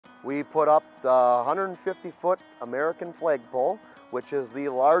We put up the 150-foot American flagpole, which is the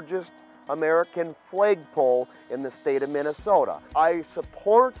largest American flagpole in the state of Minnesota. I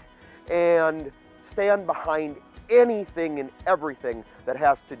support and stand behind anything and everything that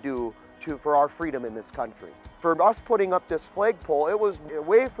has to do for our freedom in this country. For us putting up this flagpole, it was a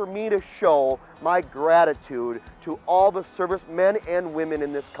way for me to show my gratitude to all the servicemen and women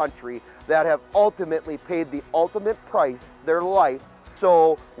in this country that have ultimately paid the ultimate price, their life,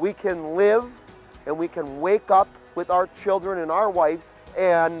 so we can live and we can wake up with our children and our wives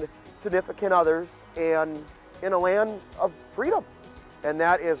and significant others and in a land of freedom. And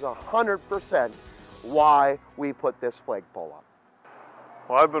that is 100% why we put this flagpole up.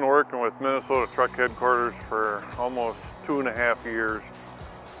 Well, I've been working with Minnesota Truck Headquarters for almost 2.5 years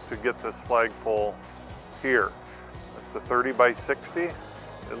to get this flagpole here. It's a 30 by 60. It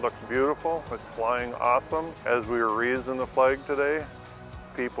looks beautiful. It's flying awesome. As we were raising the flag today,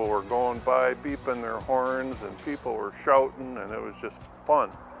 people were going by beeping their horns and people were shouting, and it was just fun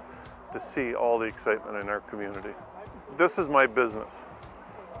to see all the excitement in our community. This is my business,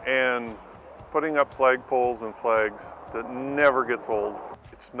 and putting up flagpoles and flags, that never gets old.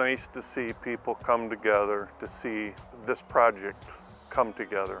 It's nice to see people come together, to see this project come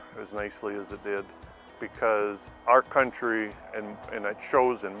together as nicely as it did, because our country, and it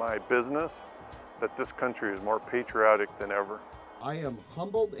shows in my business, that this country is more patriotic than ever. I am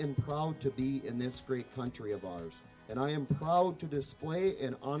humbled and proud to be in this great country of ours, and I am proud to display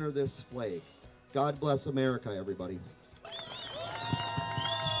and honor this flag. God bless America, everybody.